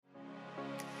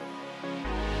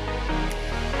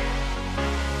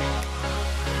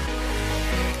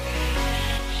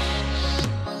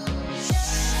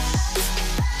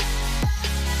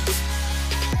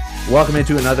Welcome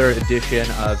into another edition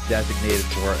of Designated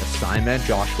for Assignment.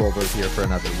 Josh Goldberg here for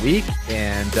another week,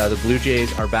 and the Blue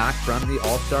Jays are back from the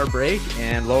All-Star break,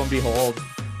 and lo and behold,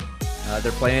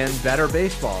 they're playing better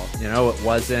baseball. You know, it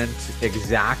wasn't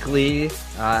exactly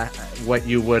what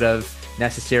you would have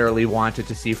necessarily wanted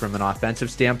to see from an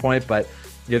offensive standpoint, but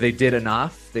you know, they did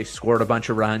enough. They scored a bunch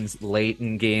of runs late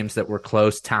in games that were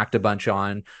close, tacked a bunch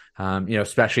on,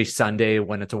 especially Sunday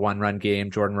when it's a one-run game.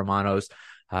 Jordan Romano's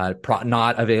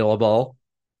not available.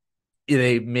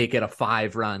 They make it a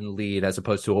 5-run lead as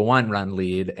opposed to a 1-run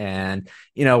lead. And,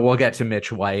 you know, we'll get to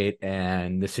Mitch White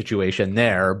and the situation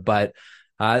there, but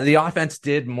the offense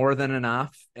did more than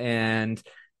enough. And,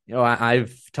 you know,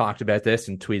 I've talked about this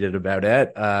and tweeted about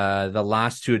it. The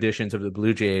last two editions of the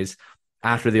Blue Jays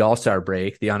after the All-Star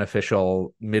break, the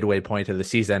unofficial midway point of the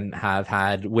season, have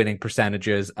had winning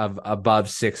percentages of above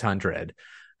 600.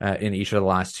 In each of the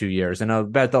last 2 years, and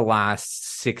about the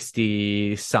last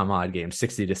 60 some odd games,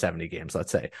 60 to 70 games,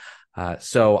 let's say.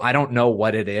 So I don't know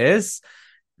what it is.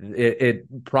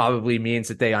 It probably means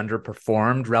that they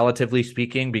underperformed, relatively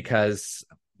speaking, because,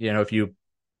 you know, if you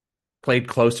played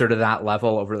closer to that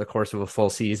level over the course of a full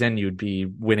season, you'd be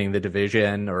winning the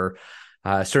division or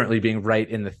certainly being right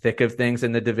in the thick of things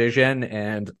in the division.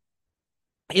 And,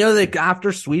 you know,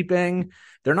 after sweeping,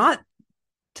 they're not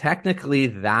technically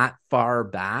that far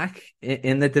back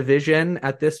in the division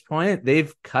at this point.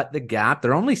 They've cut the gap.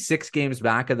 They're only 6 games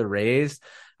back of the Rays.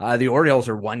 The Orioles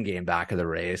are 1 game back of the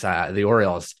Rays. The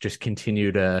Orioles just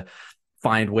continue to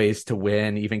find ways to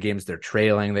win. Even games they're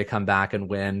trailing, they come back and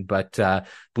win. But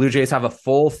Blue Jays have a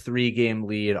full 3-game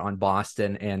lead on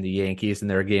Boston and the Yankees, and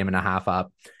they're a game and a half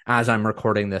up. As I'm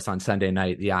recording this on Sunday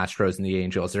night, the Astros and the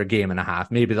Angels, they're a game and a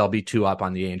half. Maybe they'll be 2 up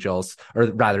on the Angels, or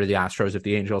rather the Astros if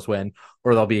the Angels win,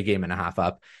 or they'll be a game and a half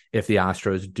up if the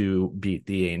Astros do beat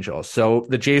the Angels. So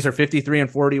the Jays are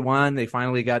 53-41. They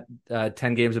finally got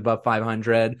 10 games above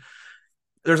 500.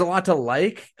 There's a lot to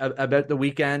like about the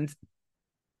weekend.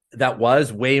 That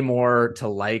was way more to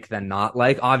like than not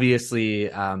like. Obviously,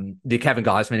 the Kevin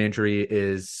Gausman injury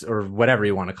is, or whatever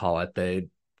you want to call it, the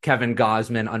Kevin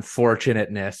Gausman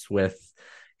unfortunateness with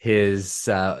his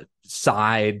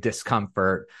side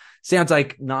discomfort sounds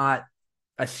like not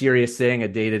a serious thing, a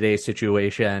day-to-day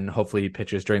situation. Hopefully he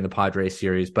pitches during the Padres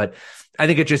series, but I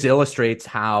think it just illustrates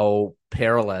how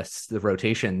perilous the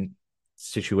rotation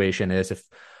situation is if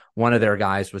one of their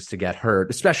guys was to get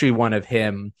hurt, especially one of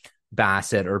him,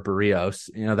 Bassett or Barrios.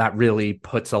 You know, that really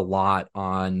puts a lot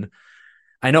on.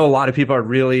 I know a lot of people are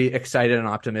really excited and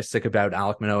optimistic about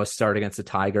Alek Manoah's start against the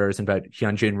Tigers and about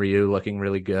Hyunjin Ryu looking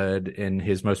really good in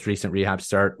his most recent rehab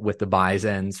start with the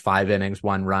Bisons. 5 innings,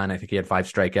 1 run. I think he had 5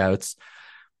 strikeouts.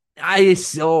 I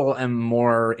still am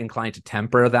more inclined to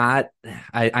temper that.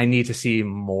 I need to see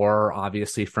more,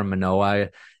 obviously, from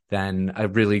Manoah than a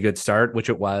really good start, which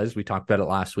it was. We talked about it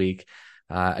last week.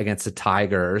 Against the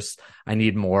Tigers. I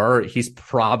need more. He's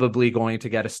probably going to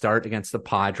get a start against the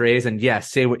Padres. And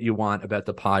yes, say what you want about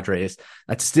the Padres.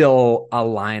 That's still a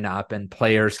lineup and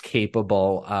players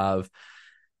capable of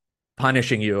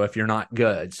punishing you if you're not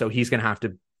good. So he's going to have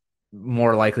to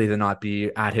more likely than not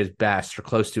be at his best or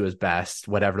close to his best,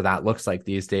 whatever that looks like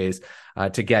these days,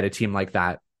 to get a team like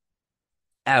that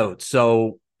out.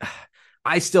 So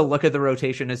I still look at the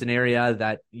rotation as an area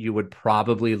that you would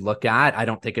probably look at. I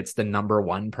don't think it's the number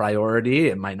 1 priority.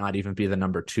 It might not even be the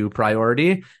number 2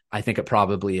 priority. I think it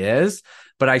probably is,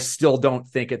 but I still don't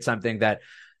think it's something that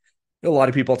a lot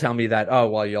of people tell me that, oh,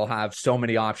 well, you'll have so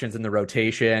many options in the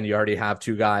rotation. You already have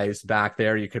 2 guys back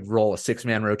there. You could roll a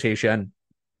 6-man rotation.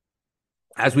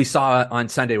 As we saw on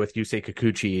Sunday with Yusei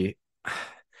Kikuchi,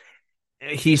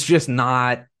 he's just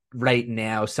not right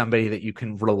now somebody that you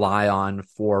can rely on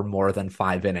for more than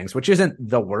 5 innings, which isn't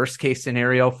the worst case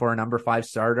scenario for a number 5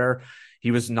 starter.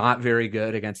 He was not very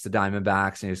good against the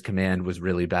Diamondbacks, and his command was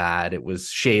really bad. It was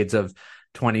shades of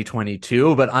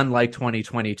 2022, but unlike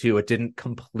 2022, it didn't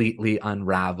completely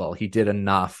unravel. He did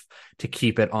enough to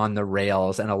keep it on the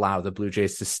rails and allow the Blue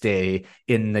Jays to stay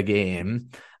in the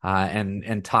game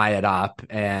and tie it up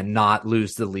and not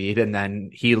lose the lead. And then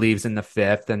he leaves in the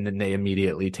 5th, and then they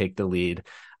immediately take the lead.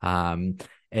 And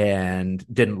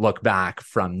didn't look back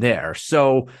from there.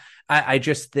 So I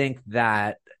just think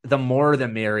that the more the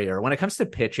merrier. When it comes to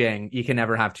pitching, you can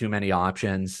never have too many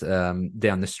options down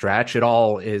the stretch. It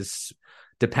all is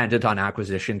dependent on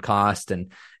acquisition cost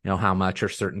and, you know, how much are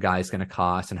certain guys going to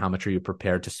cost and how much are you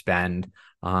prepared to spend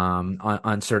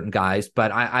on certain guys.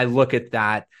 But I look at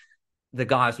that, the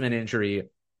Gausman injury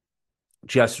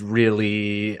just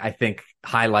really, I think,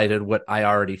 highlighted what I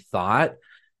already thought.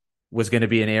 was going to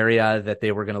be an area that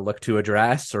they were going to look to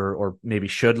address, or maybe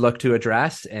should look to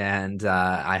address. And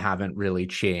I haven't really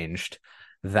changed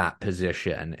that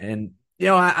position. And,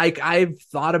 I've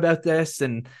thought about this,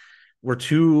 and we're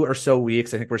 2 or so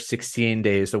weeks. I think we're 16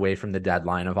 days away from the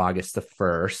deadline of August the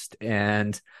 1st.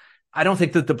 And I don't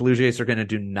think that the Blue Jays are going to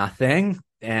do nothing.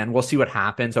 And we'll see what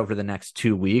happens over the next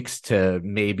 2 weeks to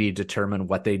maybe determine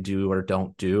what they do or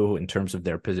don't do in terms of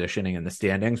their positioning in the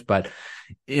standings. But,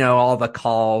 all the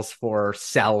calls for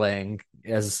selling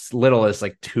as little as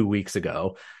like 2 weeks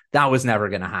ago, that was never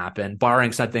going to happen,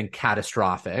 barring something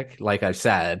catastrophic, like I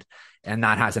said. And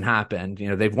that hasn't happened.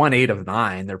 They've won 8 of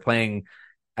 9. They're playing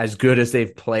as good as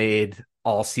they've played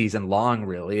all season long,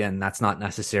 really. And that's not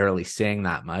necessarily saying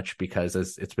that much, because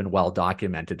as it's been well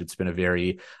documented, it's been a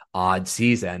very odd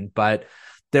season, but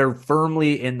they're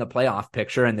firmly in the playoff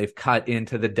picture and they've cut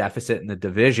into the deficit in the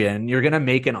division. You're going to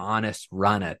make an honest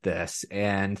run at this,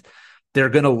 and they're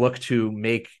going to look to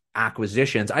make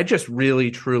acquisitions. I just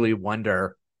really, truly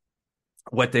wonder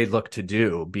what they look to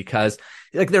do, because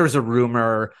there was a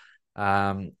rumor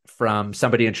from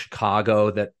somebody in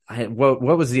Chicago that what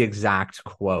was the exact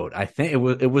quote? I think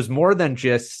it was more than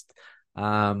just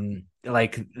that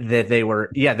they were,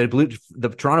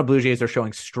 the Toronto Blue Jays are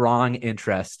showing strong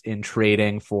interest in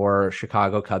trading for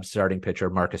Chicago Cubs starting pitcher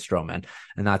Marcus Stroman.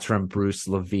 And that's from Bruce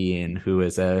Levine, who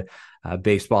is a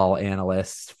baseball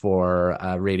analyst for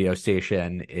a radio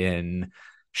station in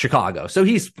Chicago. So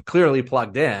he's clearly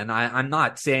plugged in. I'm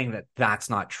not saying that that's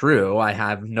not true. I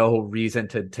have no reason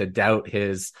to doubt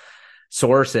his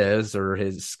sources or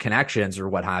his connections or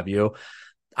what have you.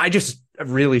 I just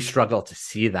really struggle to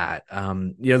see that.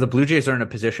 The Blue Jays are in a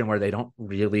position where they don't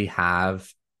really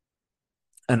have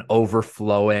an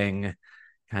overflowing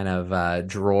kind of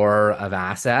drawer of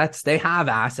assets. They have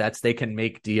assets. They can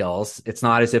make deals. It's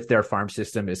not as if their farm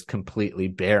system is completely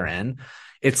barren.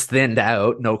 It's thinned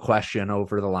out, no question,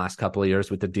 over the last couple of years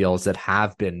with the deals that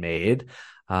have been made.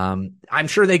 I'm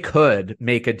sure they could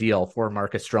make a deal for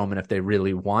Marcus Stroman if they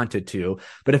really wanted to.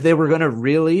 But if they were going to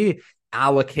really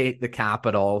allocate the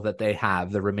capital that they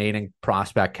have, the remaining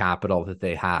prospect capital that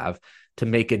they have, to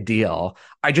make a deal,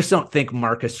 I just don't think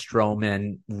Marcus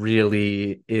Stroman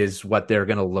really is what they're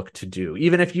going to look to do.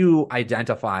 Even if you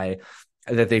identify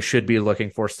that they should be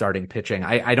looking for starting pitching,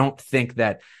 I don't think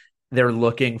that they're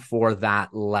looking for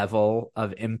that level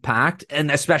of impact, and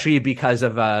especially because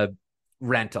of a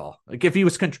rental. Like if he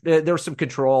was, there was some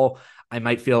control, I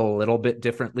might feel a little bit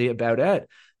differently about it.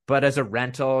 But as a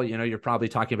rental, you're probably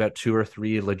talking about 2 or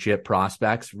 3 legit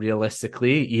prospects,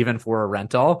 realistically, even for a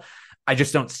rental. I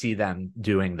just don't see them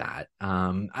doing that.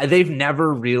 They've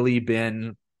never really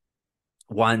been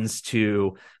ones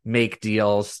to make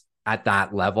deals at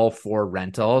that level for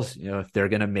rentals. If they're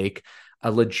going to make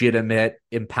a legitimate,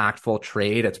 impactful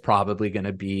trade, it's probably going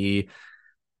to be,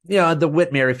 the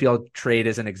Whit Merrifield trade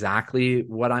isn't exactly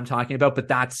what I'm talking about, but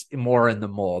that's more in the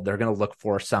mold. They're going to look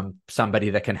for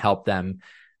somebody that can help them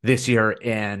this year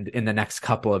and in the next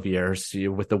couple of years,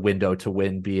 with the window to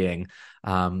win being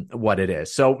what it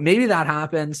is. So maybe that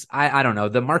happens. I don't know.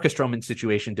 The Marcus Stroman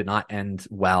situation did not end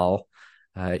well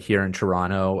here in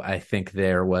Toronto. I think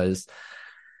there was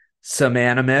some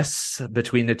animus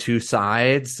between the two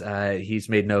sides. He's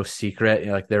made no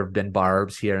secret, there have been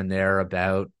barbs here and there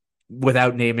about,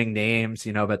 without naming names,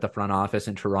 about the front office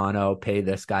in Toronto, pay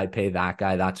this guy, pay that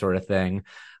guy, that sort of thing.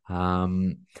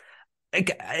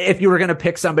 If you were going to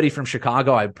pick somebody from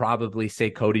Chicago, I'd probably say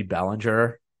Cody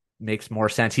Bellinger makes more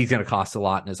sense. He's going to cost a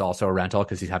lot and is also a rental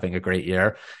because he's having a great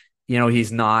year.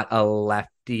 He's not a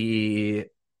lefty.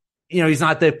 He's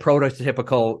not the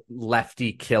prototypical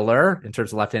lefty killer in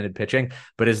terms of left-handed pitching,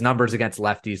 but his numbers against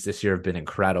lefties this year have been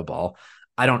incredible.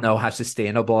 I don't know how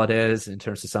sustainable it is in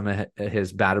terms of some of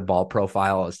his batted ball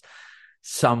profile is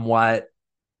somewhat,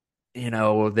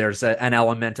 there's an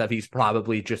element of he's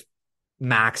probably just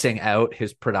maxing out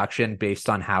his production based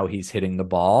on how he's hitting the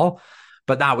ball,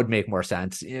 but that would make more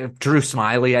sense. Drew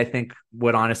Smyly, I think,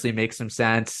 would honestly make some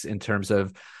sense in terms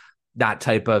of that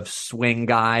type of swing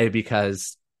guy,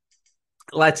 because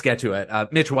let's get to it.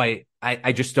 Mitch White,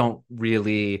 I just don't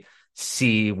really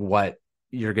see what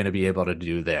you're going to be able to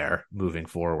do there moving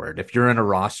forward. If you're in a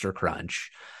roster crunch,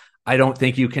 I don't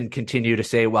think you can continue to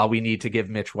say, well, we need to give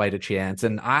Mitch White a chance.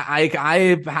 And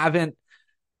I haven't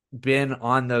been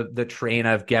on the train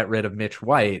of get rid of Mitch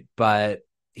White, but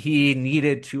he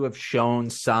needed to have shown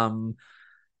some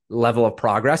level of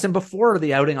progress. And before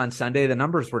the outing on Sunday, the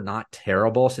numbers were not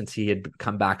terrible since he had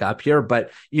come back up here,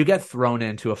 but you get thrown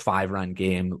into a 5-run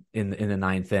game in the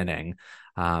 9th inning.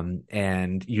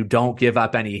 And you don't give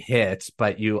up any hits,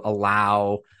 but you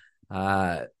allow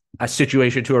a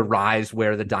situation to arise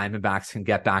where the Diamondbacks can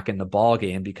get back in the ball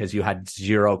game because you had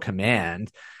zero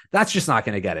command, that's just not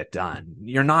going to get it done.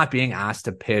 You're not being asked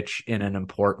to pitch in an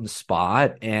important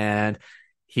spot. And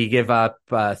he gave up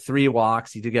 3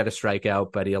 walks. He did get a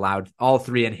strikeout, but he allowed all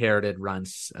 3 inherited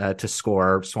runs to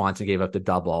score. Swanson gave up the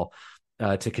double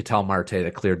to Ketel Marte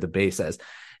that cleared the bases.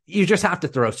 You just have to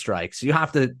throw strikes.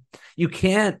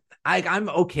 I'm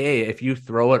okay if you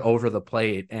throw it over the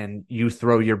plate and you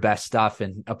throw your best stuff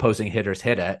and opposing hitters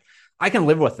hit it. I can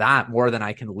live with that more than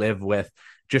I can live with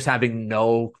just having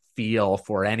no feel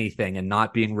for anything and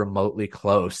not being remotely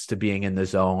close to being in the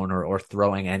zone or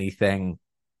throwing anything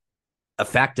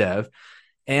effective.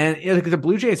 And the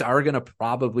Blue Jays are going to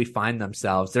probably find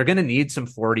themselves, they're going to need some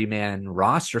 40-man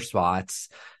roster spots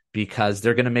because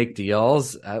they're going to make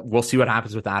deals. We'll see what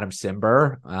happens with Adam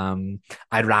Cimber.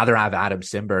 I'd rather have Adam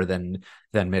Cimber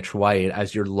than Mitch White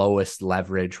as your lowest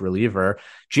leverage reliever.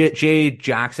 Jay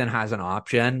Jackson has an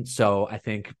option, so I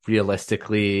think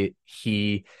realistically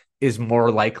he is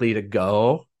more likely to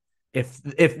go.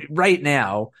 If right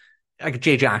now, like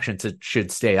Jay Jackson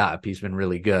should stay up. He's been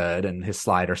really good and his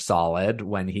slider's solid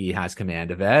when he has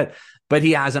command of it. But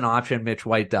he has an option. Mitch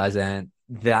White doesn't.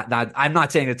 That I'm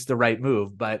not saying it's the right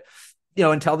move, but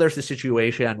until there's a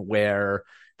situation where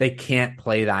they can't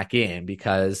play that game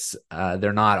because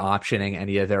they're not optioning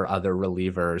any of their other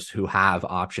relievers who have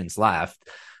options left,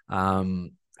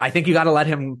 I think you got to let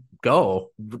him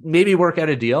go. Maybe work out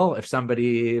a deal if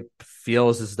somebody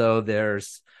feels as though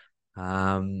there's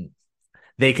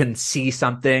they can see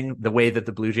something the way that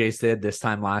the Blue Jays did this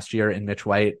time last year in Mitch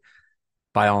White.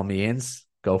 By all means,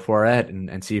 go for it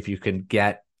and see if you can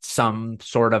get some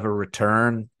sort of a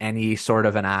return, any sort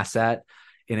of an asset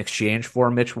in exchange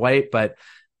for Mitch White. But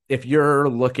if you're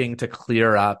looking to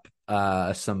clear up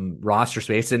some roster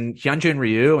space, and Hyunjin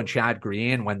Ryu and Chad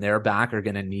Green, when they're back, are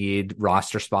going to need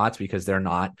roster spots because they're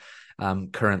not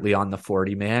currently on the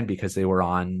 40-man because they were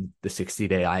on the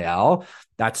 60-day IL.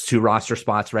 That's 2 roster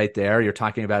spots right there. You're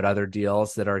talking about other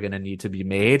deals that are going to need to be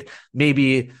made.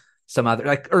 Maybe some other,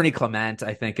 like Ernie Clement,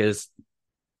 I think is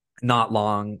not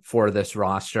long for this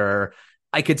roster.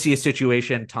 I could see a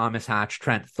situation, Thomas Hatch,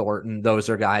 Trent Thornton. Those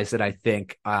are guys that I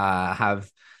think have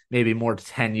maybe more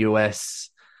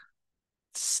tenuous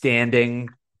standing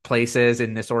places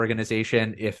in this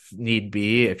organization if need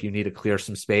be, if you need to clear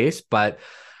some space. But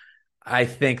I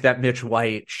think that Mitch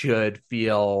White should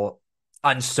feel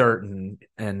uncertain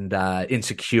and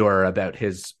insecure about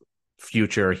his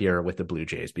future here with the Blue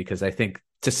Jays, because I think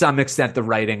to some extent the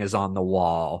writing is on the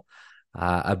wall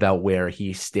about where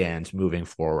he stands moving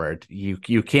forward.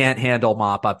 You can't handle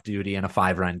mop-up duty in a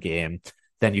 5-run game,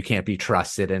 then you can't be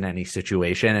trusted in any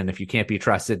situation. And if you can't be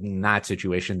trusted in that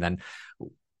situation, then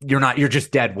you're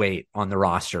just dead weight on the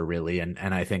roster, really. And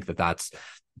I think that that's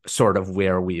sort of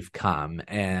where we've come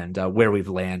and where we've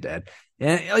landed.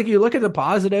 And like, you look at the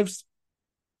positives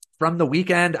from the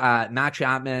weekend, Matt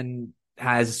Chapman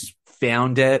has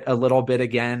found it a little bit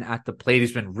again at the plate.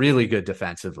 He's been really good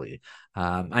defensively.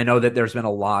 I know that there's been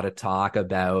a lot of talk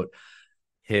about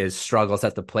his struggles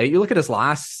at the plate. You look at his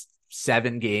last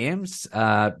 7 games,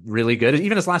 really good.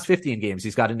 Even his last 15 games,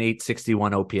 he's got an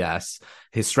 861 OPS.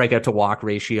 His strikeout to walk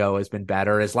ratio has been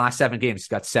better. His last 7 games, he's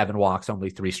got 7 walks, only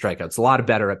 3 strikeouts. A lot of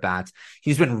better at bats.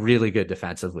 He's been really good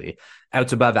defensively.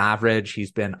 Outs above average.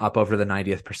 He's been up over the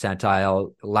 90th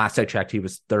percentile. Last I checked, he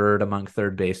was 3rd among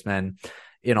third basemen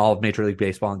in all of Major League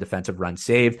Baseball in defensive runs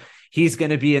saved. He's going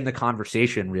to be in the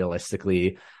conversation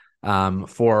realistically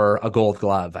for a Gold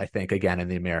Glove, I think, again in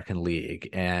the American League.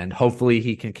 And hopefully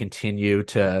he can continue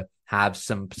to have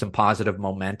some positive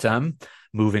momentum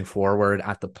moving forward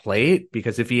at the plate,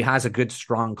 because if he has a good,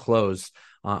 strong close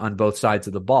on both sides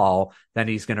of the ball, then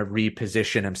he's going to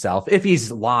reposition himself. If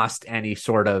he's lost any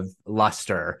sort of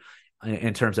luster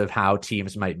in terms of how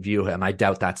teams might view him, I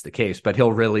doubt that's the case, but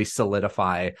he'll really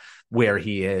solidify where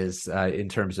he is in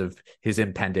terms of his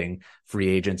impending free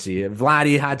agency.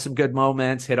 Vladdy had some good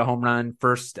moments, hit a home run,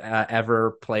 first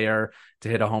ever player to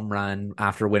hit a home run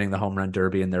after winning the home run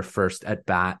derby in their first at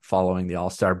bat following the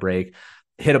All-Star break.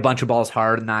 Hit a bunch of balls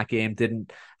hard in that game.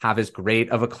 Didn't have as great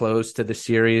of a close to the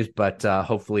series, but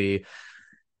hopefully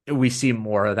we see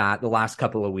more of that. The last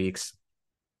couple of weeks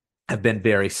have been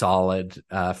very solid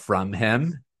from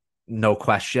him. No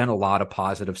question. A lot of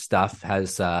positive stuff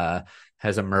has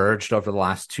emerged over the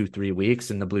last 2-3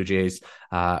 weeks, and the Blue Jays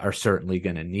are certainly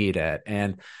going to need it.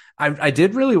 And I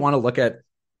did really want to look at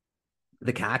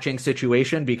the catching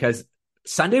situation, because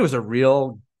Sunday was a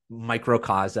real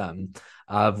microcosm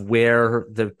of where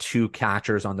the 2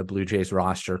 catchers on the Blue Jays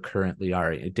roster currently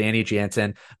are. Danny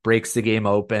Jansen breaks the game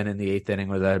open in the 8th inning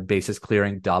with a bases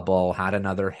clearing double, had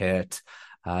another hit.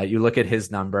 You look at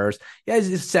his numbers. Yeah,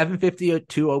 he's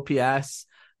 752 OPS,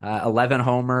 11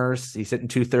 homers. He's hitting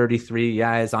 233.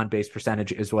 Yeah, his on-base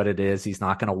percentage is what it is. He's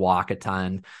not going to walk a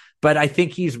ton. But I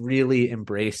think he's really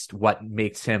embraced what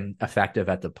makes him effective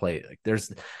at the plate. Like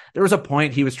there was a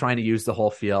point he was trying to use the whole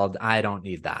field. I don't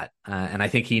need that. And I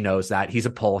think he knows that. He's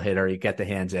a pull hitter. You get the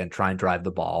hands in, try and drive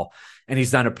the ball. And he's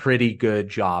done a pretty good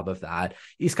job of that.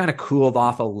 He's kind of cooled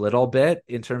off a little bit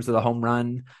in terms of the home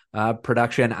run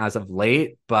production as of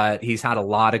late, but he's had a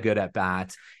lot of good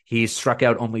at-bats. He's struck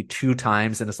out only 2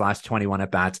 times in his last 21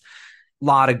 at-bats.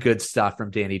 Lot of good stuff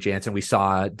from Danny Jansen. We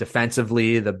saw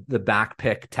defensively the back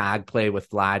pick tag play with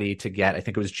Vladdy to get, I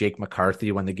think it was Jake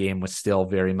McCarthy when the game was still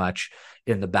very much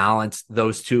in the balance.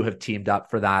 Those two have teamed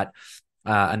up for that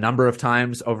a number of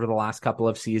times over the last couple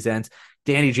of seasons.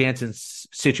 Danny Jansen's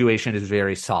situation is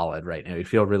very solid right now. You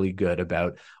feel really good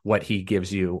about what he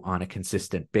gives you on a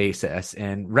consistent basis.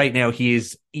 And right now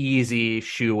he's easy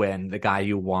shoe-in, the guy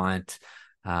you want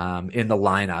in the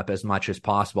lineup as much as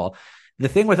possible. The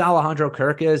thing with Alejandro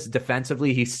Kirk is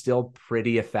defensively, he's still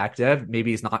pretty effective. Maybe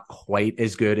he's not quite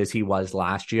as good as he was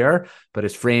last year, but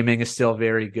his framing is still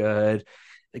very good.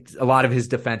 A lot of his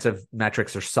defensive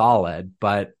metrics are solid,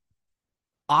 but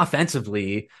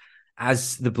offensively,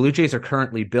 as the Blue Jays are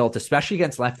currently built, especially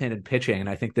against left-handed pitching, and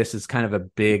I think this is kind of a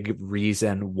big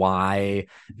reason why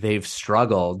they've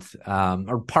struggled,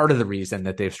 or part of the reason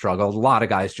that they've struggled. A lot of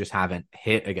guys just haven't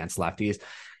hit against lefties.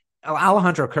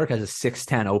 Alejandro Kirk has a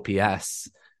 610 OPS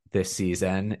this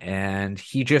season, and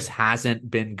he just hasn't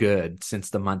been good since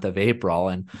the month of April.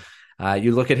 And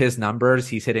you look at his numbers,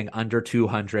 he's hitting under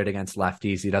 200 against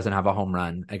lefties. He doesn't have a home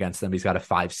run against them. He's got a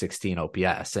 516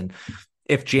 OPS. And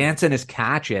if Jansen is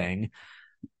catching,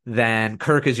 then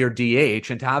Kirk is your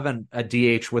DH, and to have a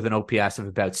DH with an OPS of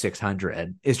about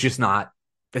 600 is just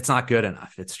it's not good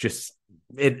enough.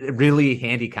 It really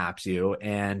handicaps you.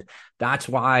 And that's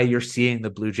why you're seeing the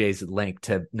Blue Jays linked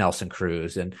to Nelson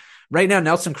Cruz. And right now,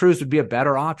 Nelson Cruz would be a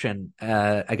better option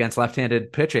against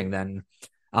left-handed pitching than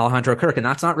Alejandro Kirk. And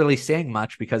that's not really saying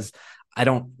much because I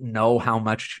don't know how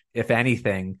much, if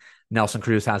anything, Nelson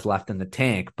Cruz has left in the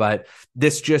tank. But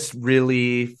this just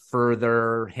really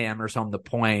further hammers home the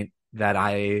point that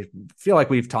I feel like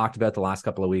we've talked about the last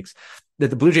couple of weeks, that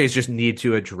the Blue Jays just need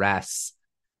to address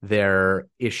their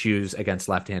issues against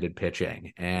left-handed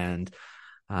pitching. And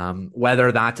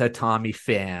whether that's a Tommy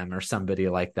Pham or somebody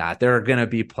like that, there are going to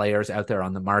be players out there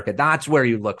on the market. That's where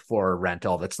you look for a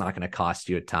rental that's not going to cost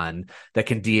you a ton, that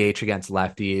can DH against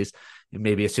lefties.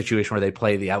 Maybe a situation where they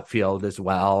play the outfield as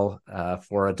well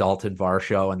for a Dalton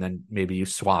Varsho, and then maybe you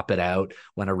swap it out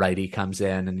when a righty comes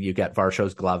in and you get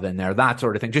Varsho's glove in there. That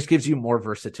sort of thing just gives you more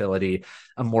versatility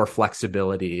and more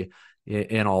flexibility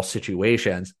in all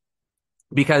situations,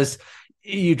 because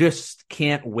you just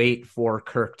can't wait for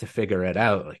Kirk to figure it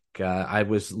out. Like I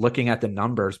was looking at the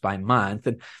numbers by month,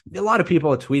 and a lot of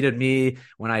people have tweeted me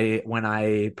when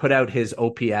I put out his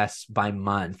OPS by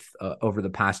month over the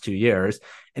past 2 years,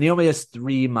 and he only has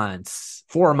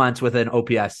 4 months with an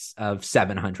OPS of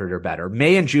 700 or better.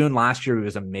 May and June last year, he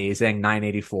was amazing,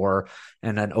 984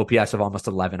 and an OPS of almost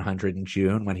 1100 in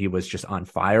June when he was just on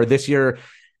fire. This year,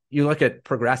 you look at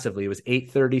progressively, it was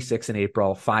 836 in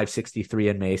April, 563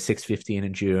 in May, 615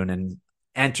 in June, and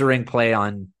entering play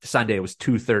on Sunday was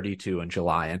 232 in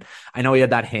July. And I know he had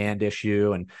that hand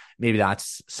issue, and maybe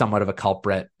that's somewhat of a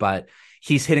culprit, but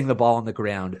he's hitting the ball on the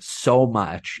ground so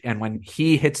much. And when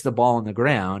he hits the ball on the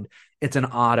ground, it's an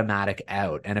automatic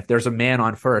out. And if there's a man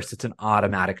on first, it's an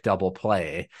automatic double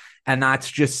play. And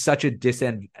that's just such a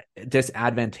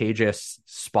disadvantageous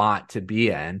spot to be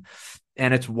in.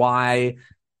 And it's why,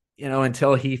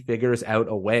 until he figures out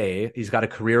a way, he's got a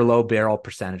career low barrel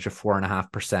percentage of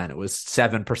 4.5%. It was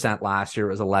 7% last year.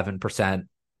 It was 11%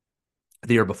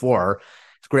 the year before.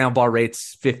 His ground ball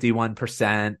rate's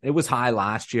 51%. It was high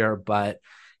last year, but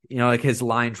like his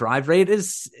line drive rate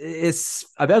is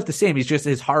about the same.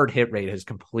 His hard hit rate has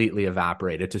completely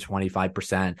evaporated to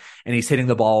 25%, and he's hitting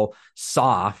the ball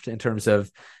soft in terms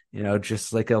of,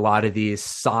 just like a lot of these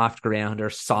soft grounder,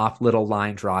 soft little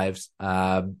line drives,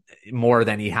 more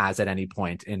than he has at any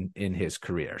point in his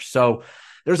career. So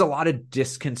there's a lot of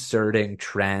disconcerting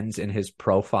trends in his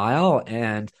profile,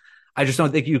 and I just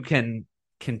don't think you can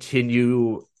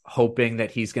continue hoping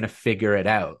that he's going to figure it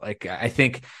out. Like, I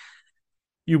think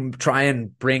you try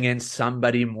and bring in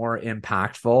somebody more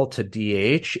impactful to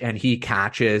DH, and he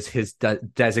catches his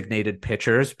designated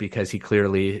pitchers because he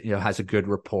clearly has a good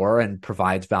rapport and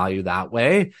provides value that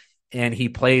way. And he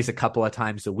plays a couple of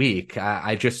times a week.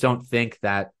 I just don't think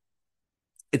that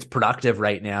it's productive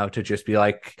right now to just be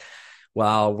like,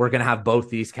 well, we're going to have both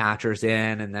these catchers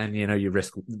in, and then, you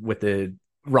risk with the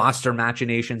roster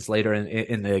machinations later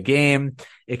in the game.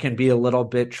 It can be a little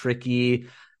bit tricky.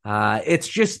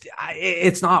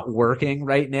 It's not working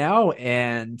right now.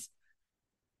 And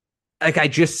like, I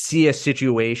just see a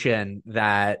situation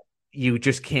that you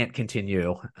just can't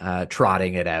continue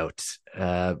trotting it out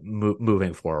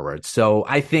moving forward. So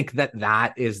I think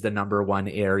that is the number one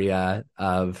area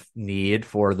of need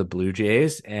for the Blue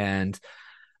Jays. And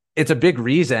it's a big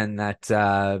reason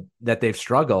that they've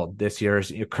struggled this year.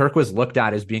 Kirk was looked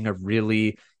at as being a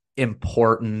really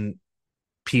important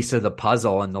piece of the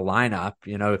puzzle in the lineup.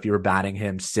 If you were batting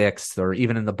him sixth or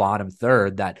even in the bottom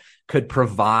third, that could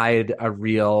provide a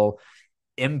real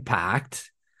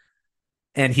impact.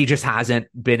 And he just hasn't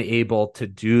been able to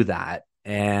do that.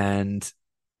 And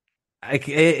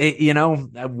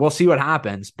we'll see what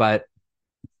happens, but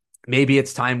maybe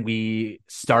it's time we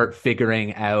start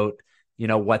figuring out,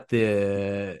 what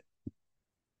the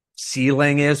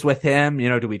ceiling is with him.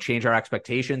 Do we change our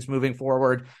expectations moving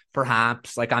forward?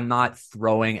 Perhaps. Like, I'm not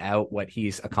throwing out what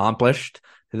he's accomplished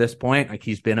to this point. Like,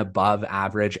 he's been above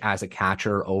average as a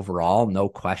catcher overall, no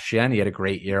question. He had a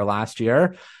great year last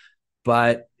year,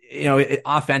 but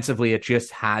offensively, it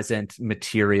just hasn't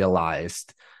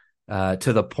materialized to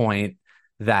the point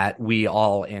that we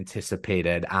all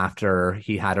anticipated after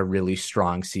he had a really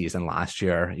strong season last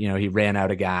year. He ran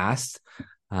out of gas.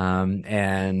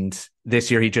 And this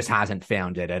year he just hasn't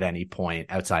found it at any point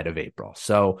outside of April.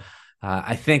 So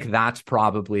I think that's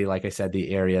probably, like I said,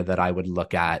 the area that I would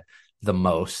look at the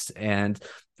most. And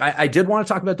I did want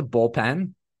to talk about the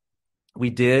bullpen. We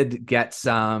did get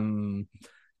some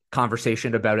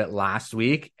conversation about it last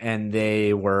week, and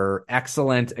they were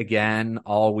excellent again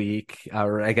all week,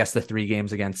 or I guess the 3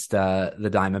 games against the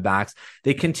Diamondbacks.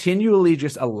 They continually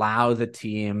just allow the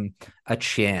team a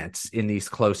chance in these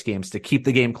close games to keep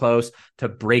the game close, to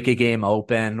break a game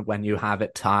open when you have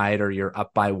it tied or you're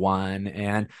up by 1.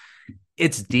 And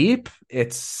it's deep.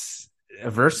 It's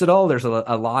versatile. There's a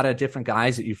lot of different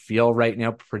guys that you feel right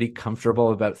now pretty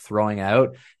comfortable about throwing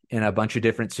out in a bunch of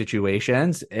different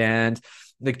situations. And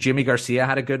like, Jimmy Garcia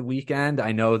had a good weekend.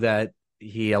 I know that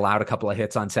he allowed a couple of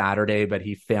hits on Saturday, but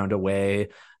he found a way.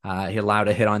 He allowed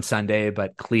a hit on Sunday,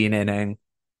 but clean inning.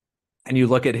 And you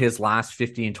look at his last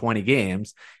 15, 20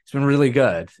 games, he's been really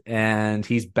good. And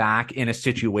he's back in a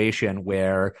situation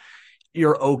where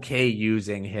you're okay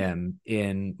using him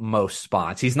in most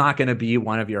spots. He's not going to be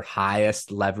one of your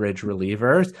highest leverage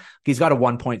relievers. He's got a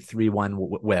 1.31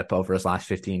 whip over his last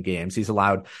 15 games. He's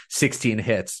allowed 16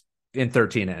 hits in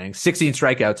 13 innings. 16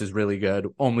 strikeouts is really good.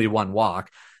 Only 1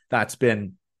 walk. That's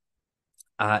been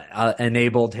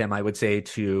enabled him, I would say,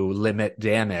 to limit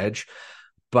damage.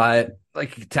 But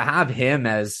like, to have him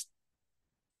as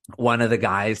one of the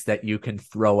guys that you can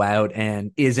throw out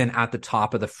and isn't at the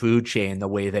top of the food chain the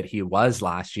way that he was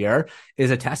last year is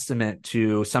a testament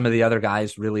to some of the other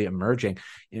guys really emerging.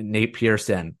 Nate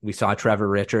Pearson, we saw Trevor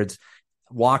Richards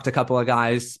walked a couple of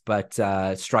guys, but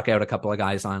struck out a couple of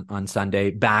guys on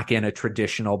Sunday, back in a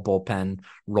traditional bullpen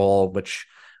role, which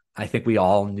I think we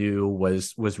all knew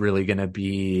was really going to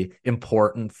be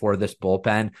important for this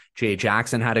bullpen. Jay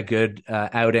Jackson had a good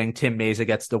outing. Tim Meza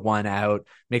gets the 1 out,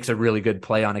 makes a really good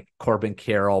play on a Corbin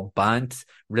Carroll bunt,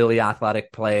 really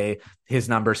athletic play. His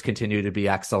numbers continue to be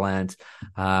excellent.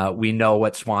 We know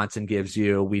what Swanson gives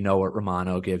you. We know what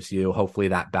Romano gives you. Hopefully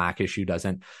that back issue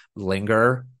doesn't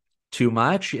linger too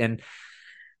much. And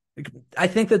I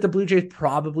think that the Blue Jays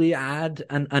probably add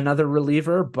another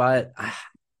reliever, but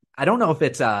I don't know if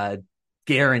it's a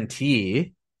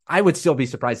guarantee. I would still be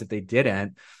surprised if they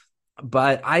didn't.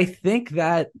 But I think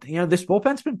that, this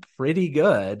bullpen's been pretty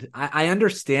good. I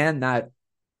understand that,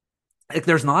 like,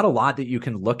 there's not a lot that you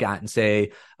can look at and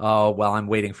say, oh, well, I'm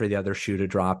waiting for the other shoe to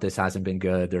drop. This hasn't been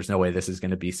good. There's no way this is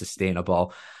going to be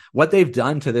sustainable. What they've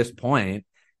done to this point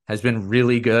has been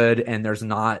really good, and there's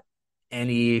not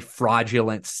any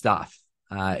fraudulent stuff.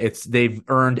 They've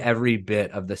earned every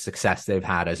bit of the success they've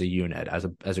had as a unit,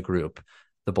 as a group,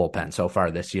 the bullpen so far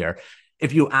this year.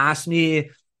 If you ask me,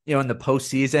 in the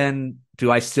postseason, do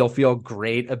I still feel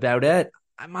great about it?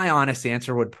 My honest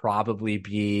answer would probably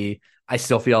be, I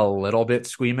still feel a little bit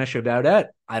squeamish about it.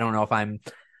 I don't know if I'm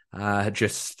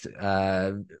just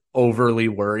overly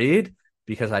worried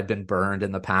because I've been burned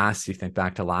in the past. You think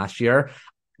back to last year.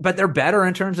 But they're better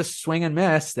in terms of swing and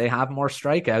miss. They have more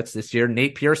strikeouts this year.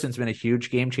 Nate Pearson's been a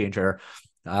huge game changer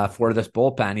for this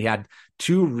bullpen. He had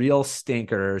 2 real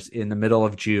stinkers in the middle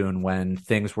of June when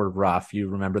things were rough. You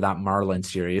remember that Marlins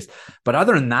series. But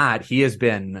other than that, he has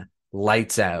been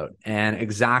lights out and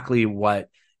exactly what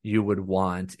you would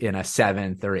want in a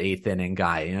 7th or 8th inning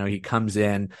guy. He comes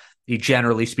in, he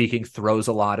generally speaking throws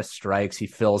a lot of strikes. He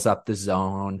fills up the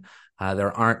zone.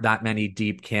 There aren't that many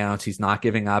deep counts. He's not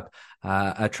giving up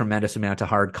a tremendous amount of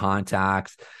hard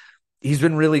contacts. He's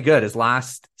been really good. His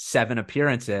last 7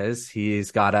 appearances, he's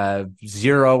got a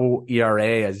 0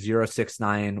 ERA, a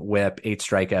 0.69 whip, 8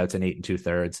 strikeouts, and 8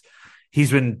 2/3. He's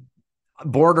been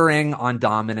bordering on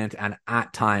dominant and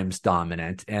at times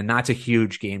dominant. And that's a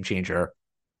huge game changer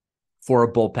for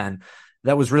a bullpen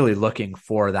that was really looking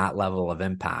for that level of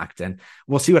impact. And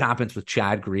we'll see what happens with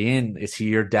Chad Green. Is he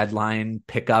your deadline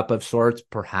pickup of sorts?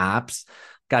 Perhaps.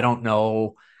 I don't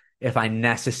know if I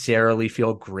necessarily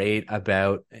feel great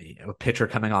about a pitcher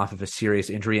coming off of a serious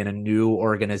injury in a new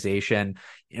organization.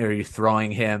 Are you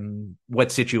throwing him?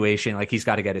 What situation? Like, he's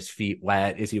got to get his feet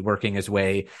wet. Is he working his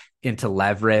way into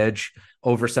leverage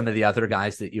over some of the other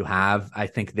guys that you have? I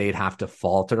think they'd have to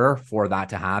falter for that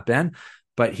to happen,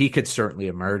 but he could certainly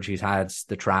emerge. He's had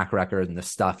the track record and the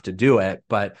stuff to do it.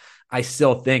 But I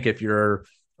still think if you're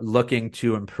looking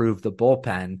to improve the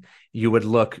bullpen, you would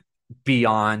look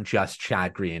beyond just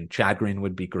Chad Green. Chad Green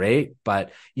would be great, but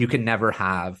you can never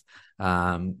have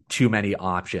too many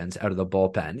options out of the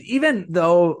bullpen. Even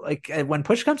though, like, when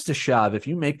push comes to shove, if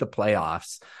you make the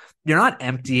playoffs, you're not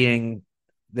emptying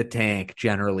the tank,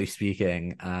 generally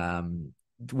speaking.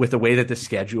 With the way that the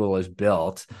schedule is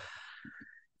built,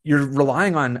 you're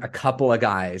relying on a couple of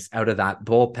guys out of that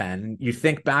bullpen. You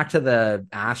think back to the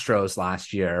Astros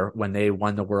last year when they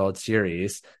won the World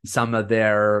Series, some of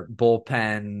their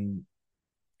bullpen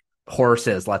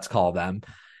horses, let's call them,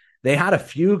 they had a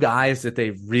few guys that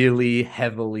they really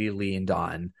heavily leaned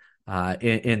on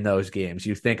in those games.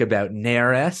 You think about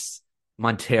Neris,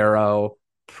 Montero,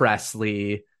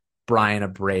 Presley, Brian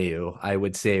Abreu, I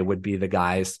would say would be the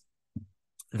guys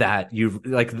that you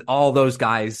like. All those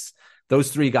guys, those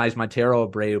 3 guys, Montero,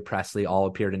 Abreu, Presley, all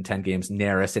appeared in 10 games.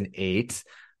 Neris in 8.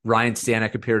 Ryan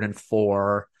Stanek appeared in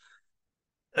 4.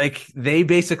 Like, they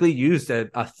basically used a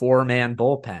 4-man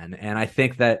bullpen. And I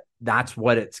think that that's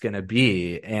what it's going to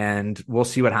be. And we'll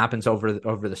see what happens over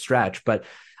the stretch. But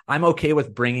I'm okay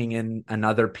with bringing in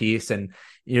another piece, and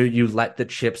you let the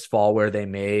chips fall where they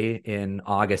may in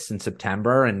August and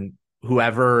September, and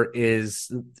whoever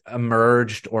is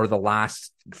emerged or the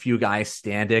last few guys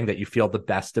standing that you feel the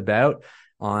best about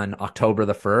on October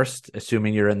the 1st,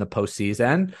 assuming you're in the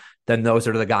postseason, then those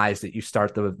are the guys that you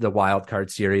start the wild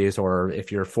card series, or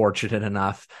if you're fortunate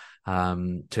enough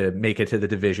to make it to the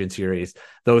division series,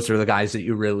 those are the guys that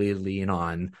you really lean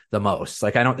on the most.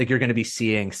 Like, I don't think you're going to be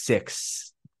seeing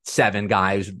 6, 7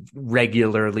 guys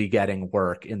regularly getting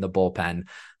work in the bullpen.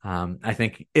 I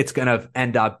think it's going to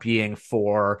end up being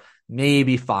 4,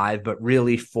 maybe 5, but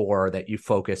really 4 that you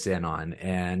focus in on.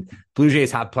 And Blue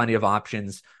Jays have plenty of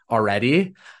options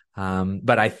already.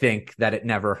 But I think that it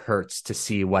never hurts to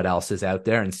see what else is out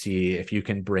there and see if you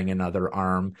can bring another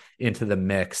arm into the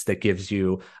mix that gives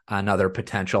you another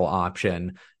potential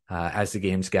option as the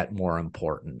games get more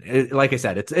important. Like I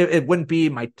said, it wouldn't be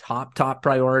my top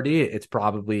priority. It's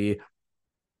probably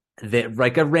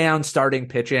like around starting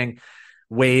pitching,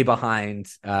 way behind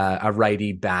a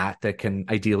righty bat that can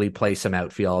ideally play some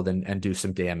outfield and do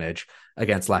some damage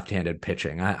against left-handed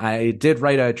pitching. I did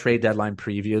write a trade deadline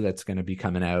preview that's going to be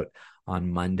coming out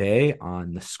on Monday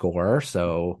on The Score.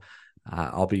 So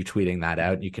I'll be tweeting that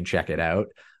out. You can check it out,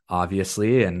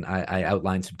 obviously. And I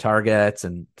outlined some targets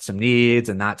and some needs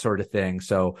and that sort of thing.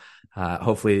 So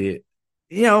hopefully,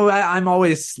 I'm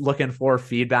always looking for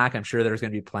feedback. I'm sure there's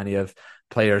going to be plenty of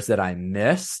players that I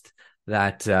missed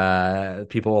that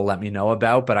people will let me know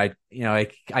about, but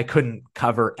I couldn't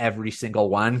cover every single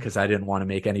one because I didn't want to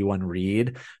make anyone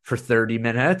read for 30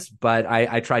 minutes, but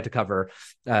I tried to cover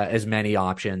as many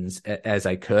options as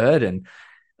I could. And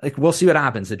like, we'll see what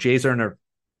happens. The Jays are in a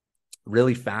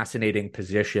really fascinating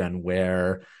position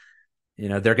where,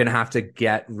 they're going to have to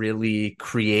get really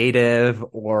creative,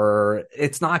 or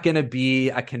it's not going to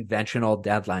be a conventional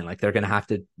deadline. Like, they're going to have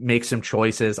to make some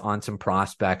choices on some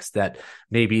prospects that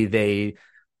maybe they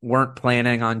weren't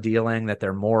planning on dealing, that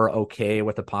they're more okay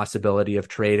with the possibility of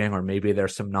trading, or maybe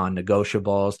there's some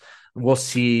non-negotiables. We'll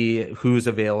see who's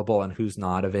available and who's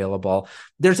not available.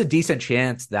 There's a decent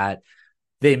chance that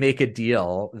they make a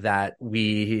deal that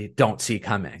we don't see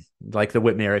coming, like the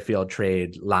Whit Merrifield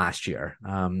trade last year.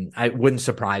 It wouldn't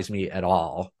surprise me at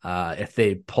all if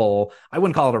they pull, I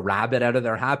wouldn't call it a rabbit out of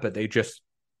their hat, but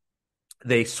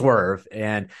they swerve,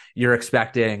 and you're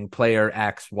expecting player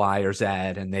X, Y, or Z,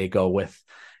 and they go with,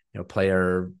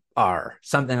 player R,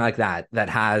 something like that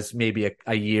has maybe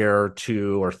a year or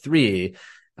 2 or 3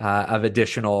 of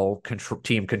additional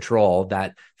team control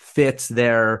that fits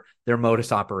their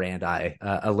modus operandi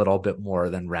a little bit more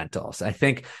than rentals. I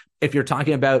think if you're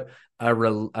talking about a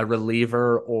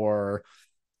reliever or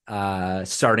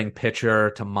starting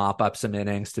pitcher to mop up some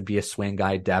innings, to be a swing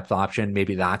guy depth option.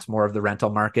 Maybe that's more of the rental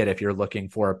market. If you're looking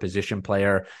for a position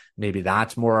player, maybe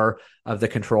that's more of the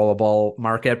controllable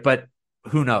market. But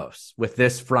who knows with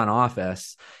this front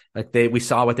office? Like we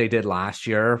saw what they did last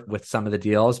year with some of the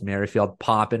deals. Merrifield,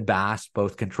 Pop, and Bass,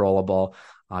 both controllable.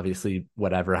 Obviously,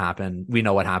 whatever happened, we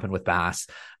know what happened with Bass.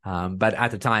 But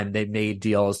at the time, they made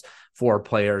deals for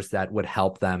players that would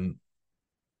help them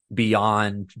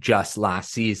beyond just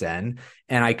last season.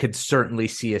 And I could certainly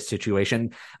see a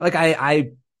situation like I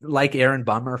like Aaron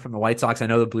Bummer from the White Sox. I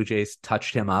know the Blue Jays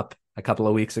touched him up a couple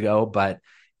of weeks ago, but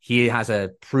he has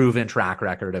a proven track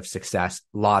record of success,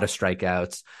 a lot of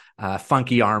strikeouts,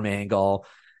 funky arm angle.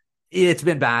 It's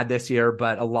been bad this year,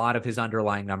 but a lot of his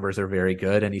underlying numbers are very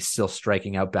good, and he's still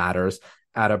striking out batters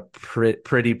at a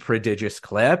pretty prodigious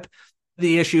clip.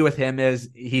 The issue with him is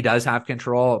he does have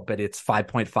control, but it's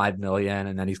 $5.5 million.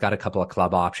 And then he's got a couple of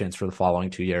club options for the following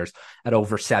 2 years at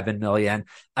over $7 million.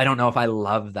 I don't know if I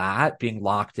love that being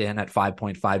locked in at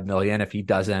 $5.5 million if he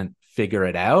doesn't figure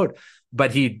it out,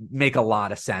 but he'd make a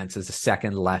lot of sense as a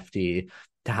second lefty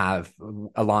to have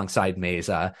alongside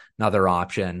Mesa, another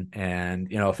option. And,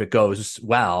 if it goes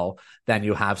well, then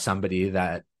you have somebody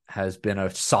that has been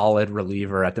a solid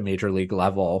reliever at the major league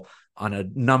level on a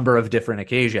number of different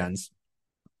occasions,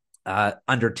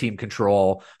 under team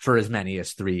control for as many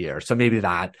as 3 years. So maybe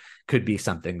that could be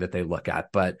something that they look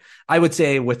at. But I would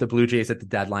say with the Blue Jays at the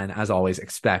deadline, as always,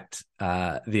 expect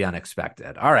the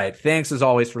unexpected. All right. Thanks as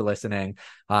always for listening.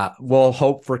 We'll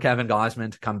hope for Kevin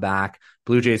Gausman to come back.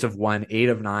 Blue Jays have won 8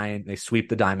 of 9. They sweep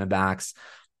the Diamondbacks.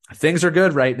 Things are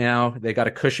good right now. They got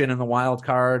a cushion in the wild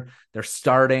card. They're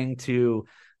starting to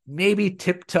maybe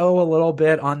tiptoe a little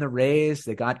bit on the Rays.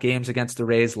 They got games against the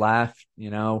Rays left.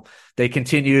 They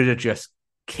continue to just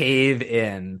cave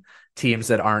in teams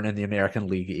that aren't in the American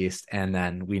League East. And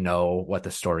then we know what the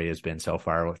story has been so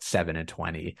far with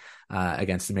 7-20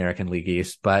 against the American League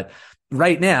East. But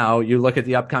right now, you look at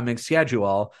the upcoming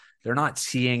schedule, they're not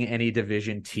seeing any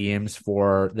division teams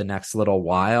for the next little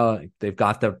while. They've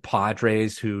got the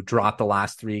Padres, who dropped the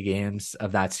last 3 games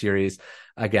of that series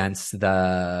against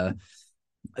the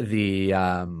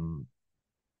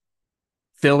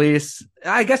Phillies.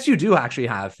 I guess you do actually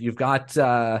you've got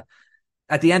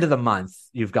at the end of the month,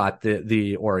 you've got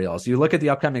the Orioles. You look at the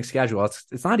upcoming schedule,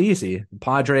 it's not easy.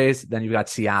 Padres, then you've got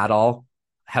Seattle,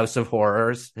 House of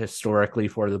Horrors historically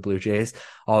for the Blue Jays.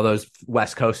 All those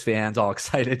West Coast fans all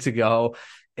excited to go,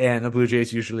 and the Blue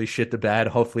Jays usually shit the bed.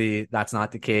 Hopefully that's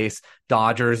not the case.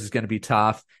 Dodgers is going to be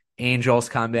tough. Angels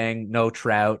coming, no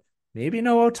Trout. Maybe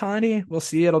no Ohtani. We'll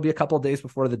see. It'll be a couple of days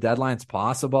before the deadline. It's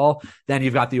possible. Then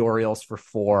you've got the Orioles for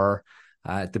 4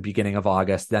 at the beginning of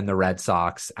August. Then the Red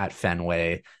Sox at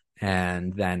Fenway.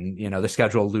 And then, the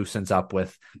schedule loosens up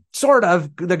with sort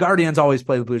of the Guardians always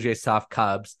play the Blue Jays tough.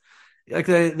 Cubs. Like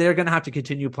they're going to have to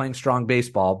continue playing strong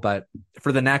baseball. But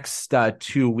for the next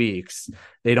 2 weeks,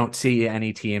 they don't see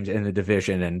any teams in the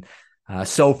division. And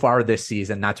so far this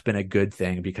season, that's been a good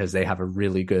thing because they have a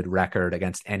really good record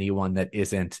against anyone that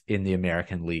isn't in the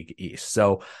American League East.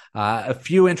 So a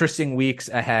few interesting weeks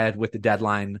ahead with the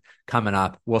deadline coming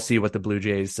up. We'll see what the Blue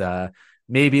Jays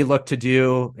maybe look to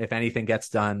do. If anything gets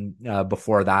done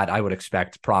before that, I would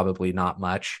expect probably not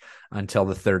much until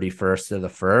the 31st of the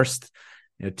 1st.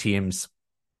 Teams,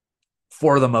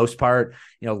 for the most part,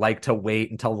 like to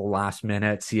wait until the last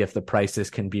minute, see if the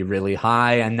prices can be really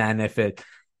high. And then if it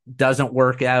doesn't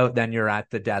work out, then you're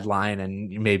at the deadline and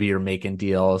maybe you're making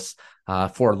deals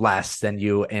for less than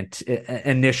you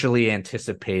initially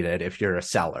anticipated if you're a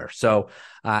seller. So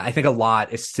I think a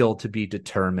lot is still to be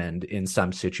determined in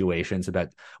some situations about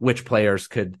which players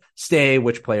could stay,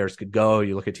 which players could go.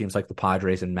 You look at teams like the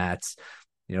Padres and Mets.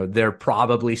 They're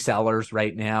probably sellers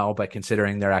right now, but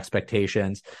considering their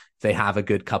expectations, if they have a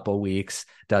good couple weeks,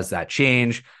 does that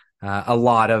change? A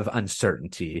lot of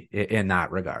uncertainty in that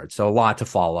regard. So a lot to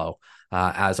follow,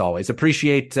 as always.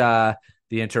 Appreciate the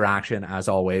interaction, as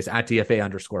always, at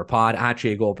DFA_pod, at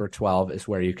JGoldberg12 is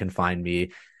where you can find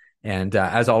me. And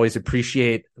as always,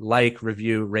 appreciate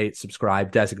review, rate,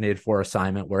 subscribe, designated for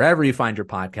assignment, wherever you find your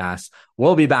podcasts.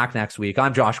 We'll be back next week.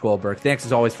 I'm Josh Goldberg. Thanks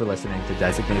as always for listening to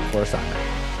Designated for Assignment.